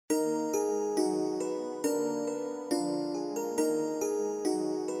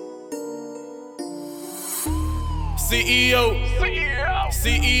C.E.O.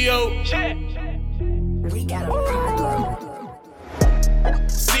 C.E.O. We got a problem.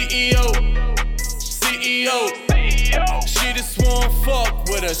 C.E.O. C.E.O. She just wanna fuck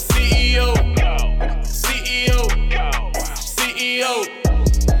with a C.E.O. C.E.O. C.E.O.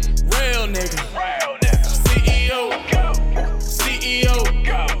 Real nigga. C.E.O. C.E.O.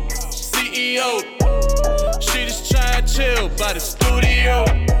 C.E.O. She just tryna chill by the studio.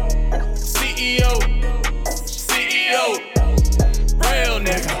 C.E.O. C.E.O. Real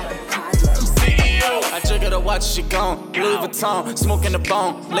nigga. I jigger to watch she gone. Louis Vuitton, smoking the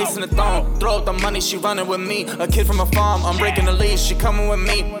bone, lacing the thong. Throw up the money, she running with me. A kid from a farm, I'm breaking the leash. She coming with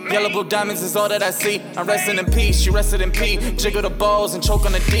me. Yellow blue diamonds is all that I see. I'm resting in peace, she rested in P. Jiggle the balls and choke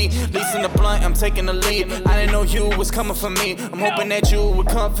on the D. Leasing the blunt, I'm taking the lead. I didn't know you was coming for me. I'm hoping that you would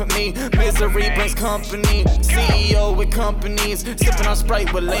comfort me. Misery brings company. CEO with companies, sipping on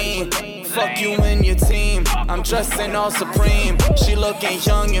Sprite with lean. Fuck you and your team. I'm dressing all supreme. She looking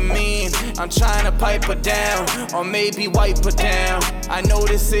young and mean. I'm trying to pipe her down, or maybe wipe her down. I know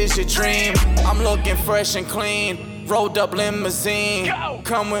this is your dream. I'm looking fresh and clean. Rolled up limousine.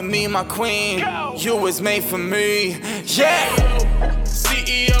 Come with me, my queen. You was made for me. Yeah.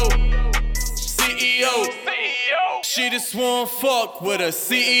 C.E.O. C.E.O. She just wanna fuck with a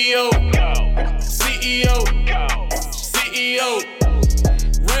C.E.O. C.E.O. C.E.O.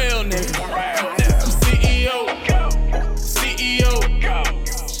 Real nigga. C.E.O. C.E.O.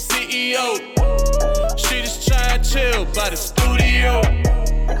 C.E.O. She just tryna chill by the studio.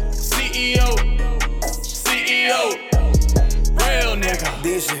 C.E.O. C.E.O. Real nigga.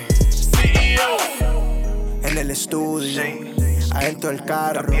 Dice C.E.O. en el estudio, adentro del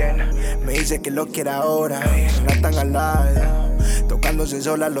carro, me dice que lo quiere ahora, no tan al lado. Tocándose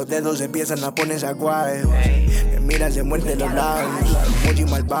sola, los dedos empiezan a ponerse aguados. Me mira, se muerde los labios, muy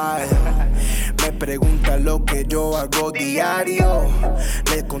malvado. Me pregunta lo que yo hago diario.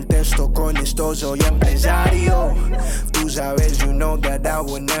 Le contesto con esto, soy empresario. Tú sabes, you know that I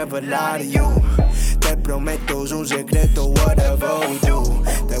would never lie to you. Te prometo es un secreto, whatever we do.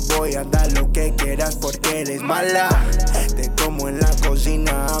 Te voy a dar lo que quieras porque eres mala. Te como en la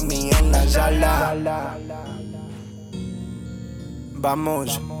cocina, a mí en la sala.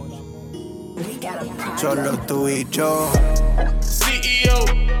 Vamos, solo tú y yo. C.E.O.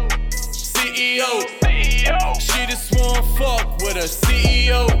 C.E.O. She just wanna fuck with a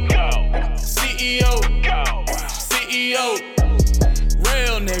C.E.O. C.E.O. C.E.O.